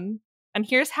 And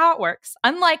here's how it works.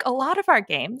 Unlike a lot of our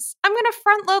games, I'm going to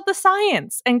front load the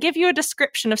science and give you a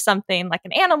description of something like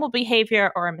an animal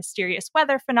behavior or a mysterious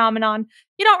weather phenomenon.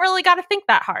 You don't really got to think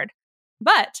that hard.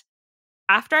 But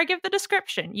after I give the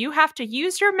description, you have to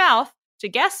use your mouth to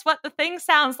guess what the thing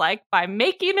sounds like by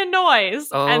making a noise.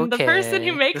 Okay. And the person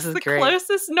who makes the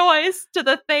closest noise to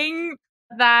the thing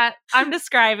that I'm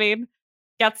describing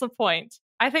gets a point.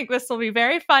 I think this will be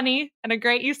very funny and a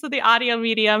great use of the audio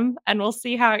medium, and we'll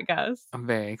see how it goes. I'm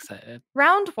very excited.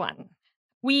 Round 1.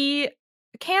 We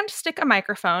can't stick a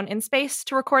microphone in space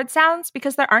to record sounds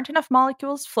because there aren't enough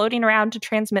molecules floating around to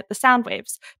transmit the sound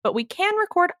waves, but we can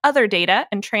record other data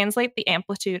and translate the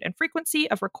amplitude and frequency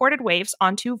of recorded waves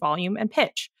onto volume and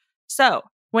pitch. So,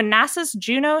 when NASA's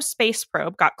Juno space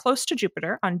probe got close to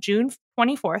Jupiter on June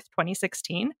 24th,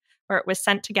 2016, where it was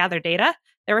sent to gather data,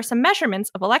 there were some measurements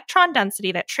of electron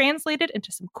density that translated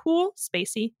into some cool,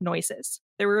 spacey noises.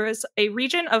 There was a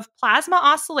region of plasma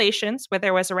oscillations where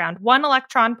there was around 1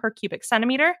 electron per cubic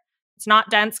centimeter. It's not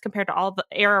dense compared to all the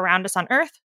air around us on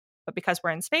Earth, but because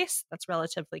we're in space, that's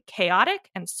relatively chaotic,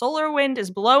 and solar wind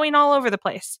is blowing all over the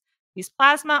place. These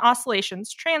plasma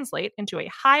oscillations translate into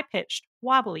a high-pitched,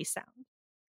 wobbly sound.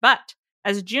 But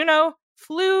as Juno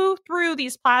flew through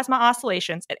these plasma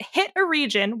oscillations, it hit a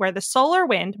region where the solar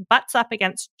wind butts up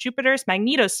against Jupiter's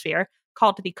magnetosphere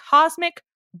called the cosmic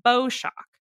bow shock.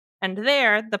 And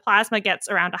there, the plasma gets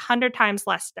around 100 times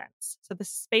less dense. So this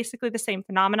is basically the same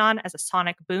phenomenon as a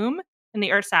sonic boom in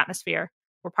the Earth's atmosphere,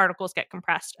 where particles get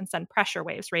compressed and send pressure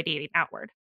waves radiating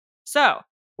outward. So,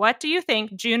 what do you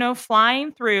think Juno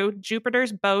flying through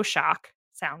Jupiter's bow shock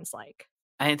sounds like?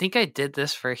 I think I did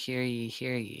this for Hear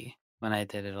Ye when I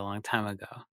did it a long time ago.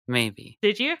 Maybe.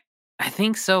 Did you? I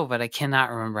think so, but I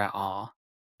cannot remember at all.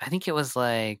 I think it was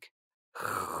like...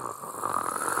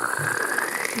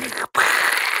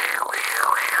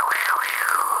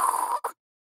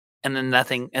 and then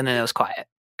nothing, and then it was quiet.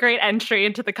 Great entry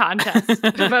into the contest,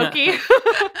 Deboki.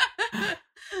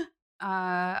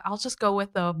 I'll just go with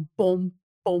a boom,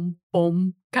 boom,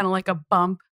 boom, kind of like a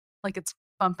bump, like it's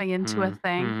bumping into a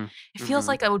thing. It feels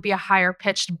like it would be a higher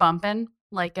pitched bumping,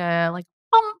 like a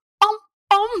bum, bum,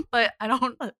 bum, but I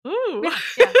don't. Ooh,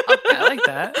 yeah, I like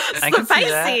that. I can see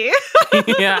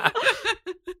that. Yeah,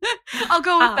 I'll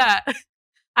go with that.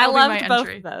 I That'll be loved my both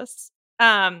entry. of those.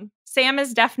 Sam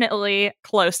is definitely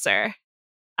closer,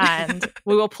 and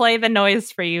we will play the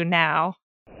noise for you now.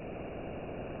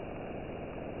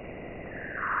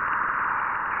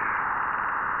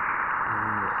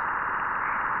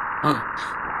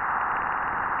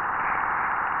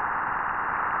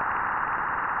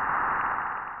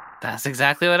 That's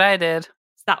exactly what I did.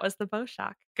 So that was the bow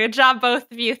shock. Good job,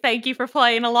 both of you. Thank you for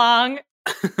playing along.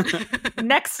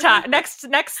 Next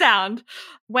sound.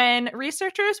 When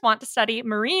researchers want to study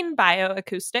marine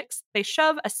bioacoustics, they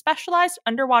shove a specialized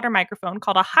underwater microphone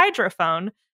called a hydrophone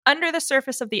under the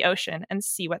surface of the ocean and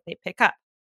see what they pick up.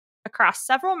 Across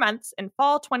several months in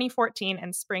fall 2014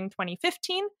 and spring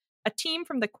 2015, a team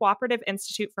from the Cooperative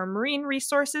Institute for Marine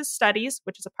Resources Studies,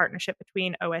 which is a partnership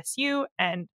between OSU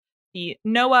and the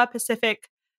NOAA Pacific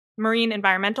Marine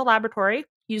Environmental Laboratory,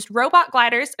 used robot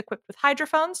gliders equipped with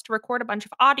hydrophones to record a bunch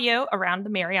of audio around the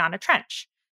Mariana Trench.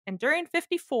 And during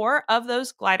 54 of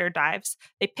those glider dives,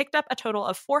 they picked up a total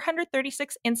of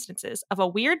 436 instances of a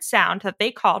weird sound that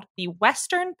they called the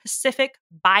Western Pacific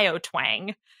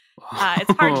Biotwang.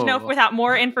 It's hard to know without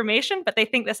more information, but they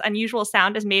think this unusual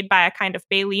sound is made by a kind of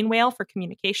baleen whale for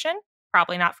communication,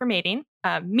 probably not for mating.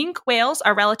 Mink whales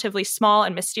are relatively small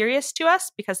and mysterious to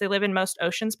us because they live in most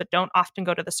oceans but don't often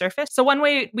go to the surface. So one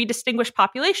way we distinguish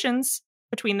populations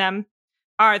between them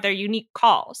are their unique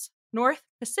calls. North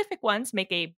Pacific ones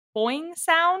make a boing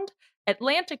sound.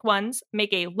 Atlantic ones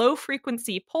make a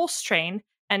low-frequency pulse train,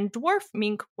 and dwarf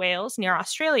minke whales near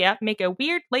Australia make a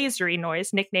weird lasery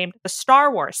noise nicknamed the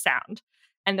Star Wars sound.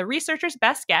 And the researchers'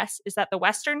 best guess is that the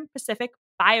Western Pacific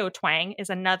biotwang is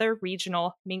another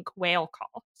regional minke whale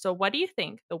call. So what do you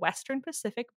think the Western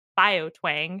Pacific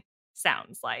biotwang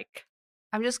sounds like?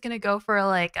 I'm just gonna go for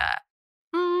like a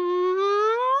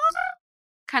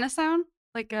kind of sound,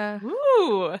 like a.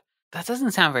 Ooh. That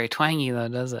doesn't sound very twangy, though,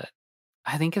 does it?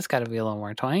 I think it's got to be a little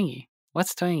more twangy.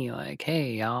 What's twangy like?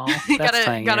 Hey, y'all. You That's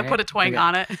twangy, gotta right? put a twang Okay.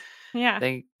 on it.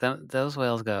 Yeah. Those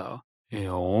whales go.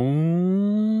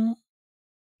 Yong,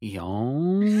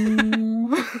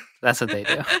 yong. That's what they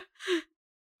do.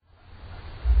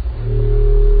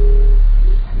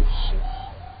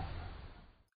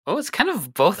 Oh, it's kind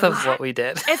of both of what we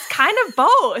did. It's kind of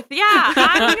both. Yeah.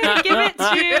 I'm going to give it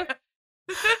to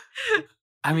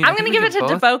I mean, I'm going to give it to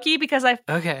both. Deboki because I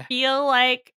Okay. feel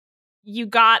like you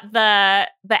got the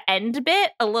end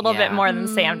bit a little bit Yeah. more than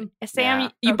Sam. Sam, Yeah.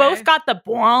 you Okay. both got the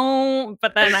boing,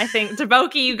 but then I think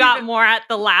Deboki, you got more at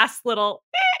the last little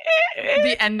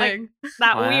The ending,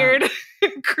 that Wow. weird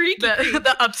creaky.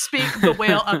 the upspeak, the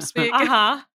whale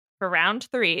upspeak. For round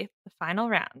 3, the final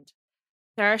round.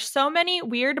 There are so many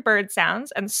weird bird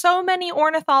sounds and so many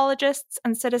ornithologists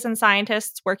and citizen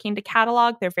scientists working to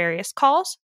catalog their various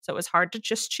calls, so it was hard to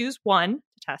just choose one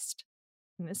to test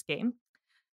in this game.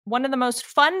 One of the most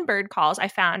fun bird calls I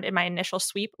found in my initial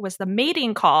sweep was the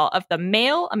mating call of the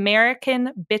male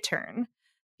American bittern.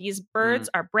 These birds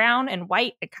are brown and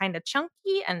white and kind of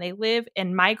chunky, and they live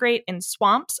and migrate in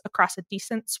swamps across a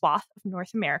decent swath of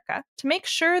North America. To make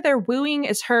sure their wooing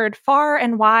is heard far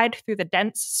and wide through the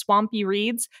dense, swampy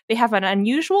reeds, they have an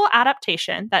unusual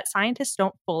adaptation that scientists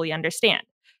don't fully understand.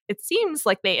 It seems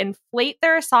like they inflate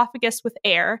their esophagus with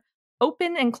air,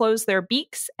 open and close their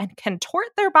beaks, and contort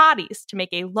their bodies to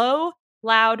make a low,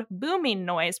 loud, booming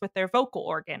noise with their vocal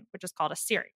organ, which is called a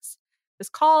syrinx. This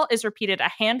call is repeated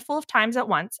a handful of times at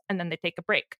once, and then they take a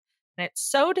break. And it's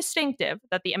so distinctive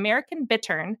that the American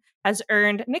bittern has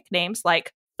earned nicknames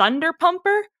like Thunder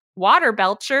Pumper, Water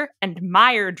Belcher, and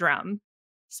Meyer Drum.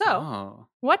 So,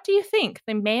 what do you think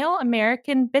the male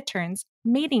American bittern's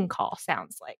mating call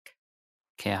sounds like?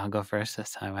 Okay, I'll go first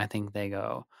this time. I think they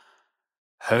go,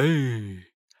 hey,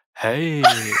 hey,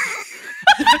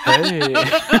 hey.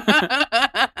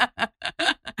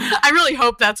 I really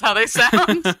hope that's how they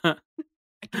sound.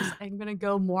 I guess I'm gonna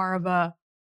go more of a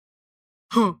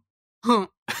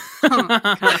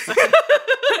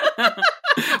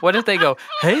What if they go,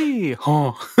 hey,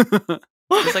 huh?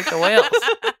 Just like the whales.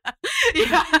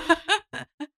 Yeah.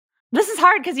 This is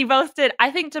hard because you both did.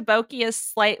 I think Deboki is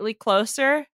slightly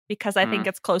closer because I think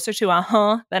it's closer to a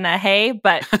huh than a hey,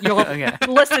 but you'll Okay.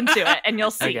 listen to it and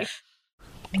you'll see. Okay.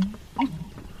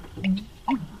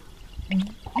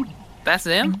 That's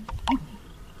them?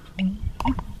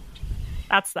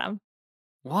 That's them.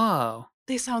 Whoa.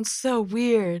 They sound so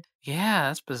weird. Yeah,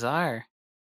 that's bizarre.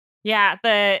 Yeah,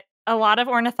 a lot of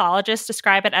ornithologists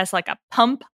describe it as like a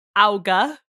pump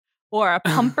auga or a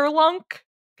pumperlunk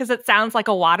because it sounds like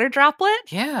a water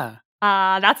droplet. Yeah.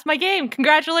 That's my game.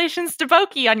 Congratulations,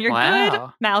 Deboki, on your good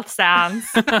Wow. mouth sounds.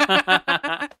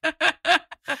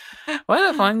 What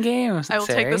a fun game. I will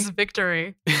take Sari. this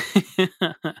victory.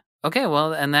 Okay,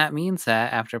 well, and that means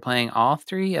that after playing all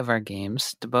 3 of our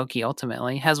games, Deboki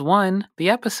ultimately has won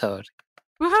the episode.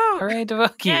 Woohoo! Hooray,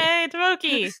 Deboki. Yay,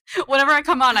 Deboki. Whenever I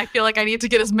come on, I feel like I need to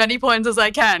get as many points as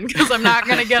I can because I'm not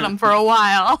going to get them for a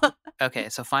while. Okay,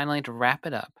 so finally, to wrap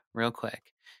it up real quick,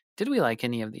 did we like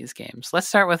any of these games? Let's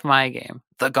start with my game,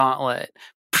 The Gauntlet.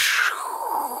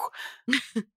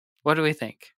 What do we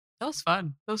think? That was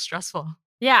fun. That was stressful.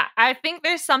 Yeah, I think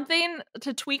there's something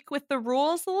to tweak with the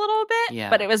rules a little bit, Yeah.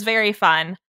 but it was very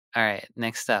fun. All right,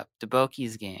 next up,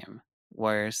 Deboki's game,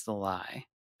 Where's the Lie?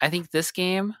 I think this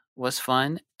game was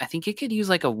fun. I think it could use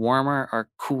like a warmer or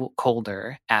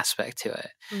colder aspect to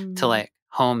it to like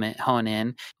hone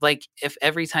in. Like if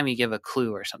every time you give a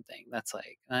clue or something, that's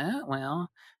like, well,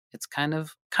 it's kind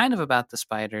of about the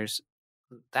spiders,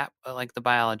 that like the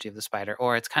biology of the spider,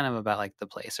 or it's kind of about like the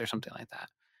place or something like that.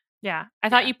 Yeah, I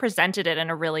thought Yeah. you presented it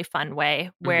in a really fun way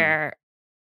where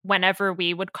whenever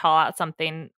we would call out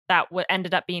something that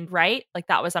ended up being right, like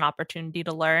that was an opportunity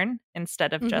to learn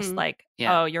instead of just like,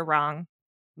 Yeah. oh, you're wrong.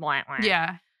 Blah, blah.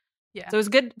 Yeah. So it was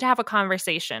good to have a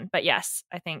conversation. But yes,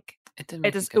 I think It did.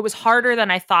 Make a it good was conversation. harder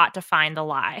than I thought to find the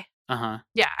lie.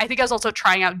 Yeah, I think I was also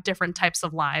trying out different types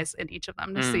of lies in each of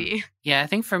them to see. Yeah, I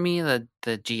think for me the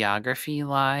geography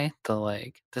lie, the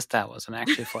like that wasn't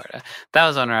actually Florida. That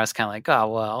was one where I was kind of like, oh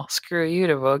well, screw you,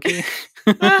 Deboki.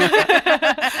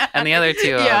 And the other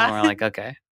 2, I was more like,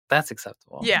 okay, That's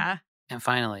acceptable. Yeah. And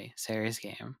finally, Sari's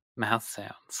game, Mouth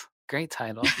Sounds. Great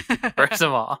title, first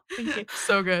of all. Thank you.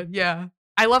 So good. Yeah.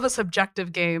 I love a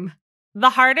subjective game. The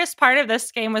hardest part of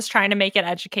this game was trying to make it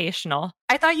educational.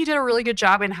 I thought you did a really good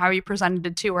job in how you presented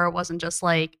it too, where it wasn't just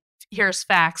like, here's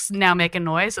facts, now make a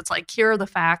noise. It's like, here are the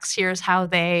facts, here's how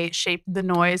they shape the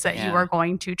noise that you are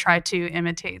going to try to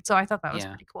imitate. So I thought that was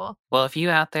pretty cool. Well, if you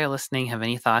out there listening have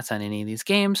any thoughts on any of these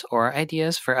games or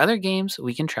ideas for other games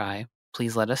we can try,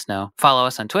 please let us know. Follow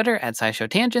us on Twitter at SciShow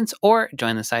Tangents or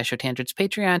join the SciShow Tangents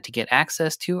Patreon to get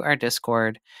access to our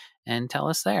Discord and tell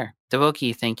us there.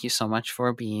 Deboki, thank you so much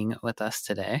for being with us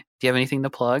today. Do you have anything to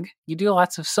plug? You do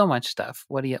so much stuff.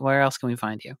 Where else can we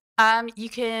find you? You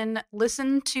can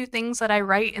listen to things that I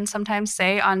write and sometimes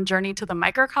say on Journey to the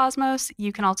Microcosmos.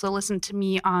 You can also listen to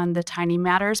me on the Tiny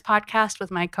Matters podcast with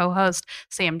my co-host,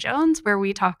 Sam Jones, where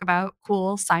we talk about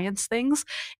cool science things.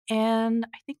 And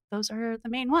I think those are the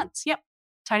main ones. Yep.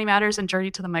 Tiny Matters and Journey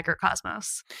to the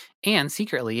Microcosmos. And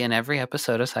secretly, in every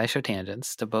episode of SciShow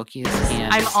Tangents, Deboki's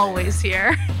hand I'm always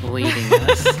here. leading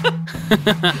us.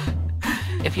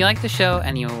 If you like the show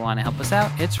and you want to help us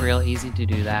out, it's real easy to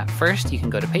do that. First, you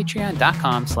can go to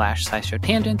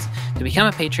patreon.com/SciShowTangents to become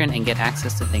a patron and get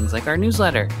access to things like our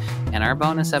newsletter and our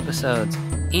bonus episodes.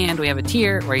 And we have a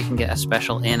tier where you can get a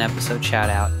special in-episode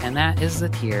shout-out, and that is the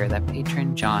tier that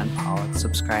patron John Pollock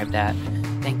subscribed at.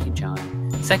 Thank you, John.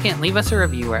 Second, leave us a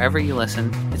review wherever you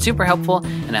listen. It's super helpful,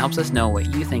 and it helps us know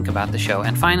what you think about the show.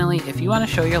 And finally, if you want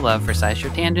to show your love for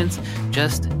SciShow Tangents,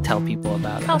 just tell people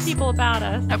about us. Tell people about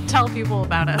us. Tell people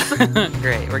about us.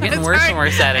 Great. We're getting worse and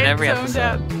worse at it every zoned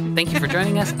episode. Thank you for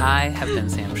joining us. I have been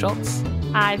Sam Schultz.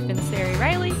 I've been Sari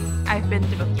Riley. I've been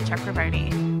Deboki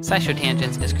Chakravarti. SciShow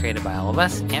Tangents is created by all of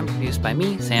us and produced by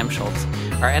me, Sam Schultz.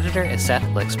 Our editor is Seth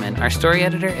Blixman. Our story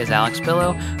editor is Alex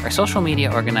Billow. Our social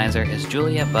media organizer is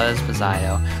Julia Buzz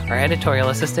Pizzaio. Our editorial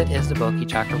assistant is Deboki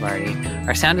Chakravarti.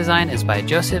 Our sound design is by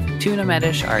Joseph Tuna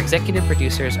Medish. Our executive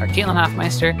producers are Caitlin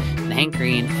Hoffmeister and Hank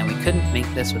Green, and we couldn't make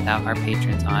this without our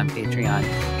patrons on Patreon.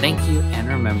 Thank you, and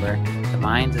remember, the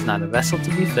mind is not a vessel to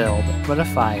be filled, but a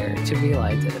fire to be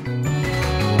lighted.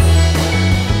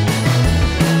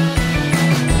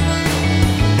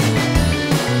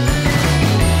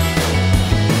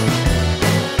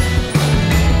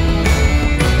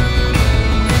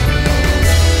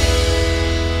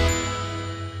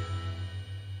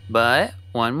 But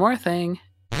one more thing.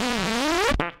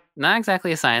 Not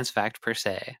exactly a science fact per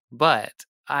se, but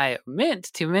I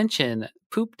meant to mention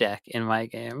poop deck in my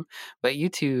game, but you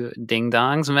two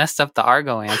ding-dongs messed up the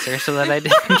Argo answer so that I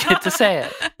didn't get to say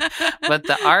it. But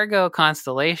the Argo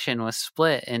constellation was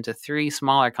split into 3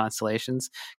 smaller constellations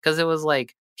because it was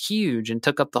like huge and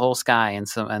took up the whole sky, and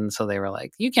so they were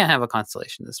like, you can't have a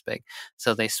constellation this big.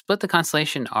 So they split the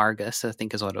constellation Argus, I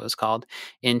think is what it was called,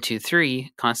 into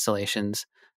 3 constellations: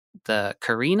 the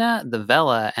Carina, the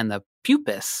Vela, and the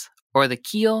Pupus, or the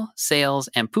keel, sails,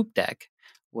 and poop deck,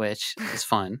 which is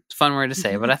fun. It's a fun word to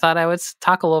say, but I thought I would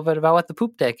talk a little bit about what the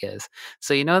poop deck is.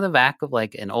 So you know the back of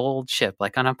like an old ship,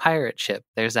 like on a pirate ship,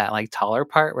 there's that like taller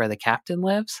part where the captain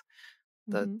lives.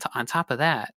 On top of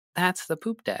that, that's the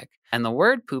poop deck. And the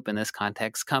word poop in this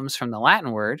context comes from the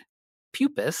Latin word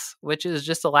pupus, which is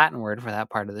just a Latin word for that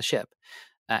part of the ship.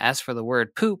 As for the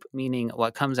word poop, meaning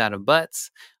what comes out of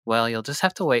butts, well, you'll just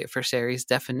have to wait for Sari's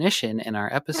definition in our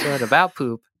episode about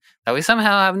poop that we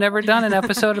somehow have never done an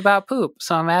episode about poop.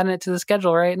 So I'm adding it to the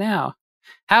schedule right now.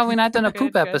 How have we not done a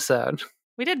poop episode?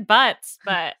 We did butts,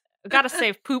 but we got to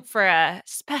save poop for a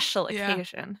special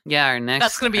occasion. Yeah, our next.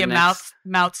 That's going to be a mouth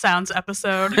sounds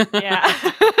episode.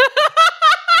 Yeah.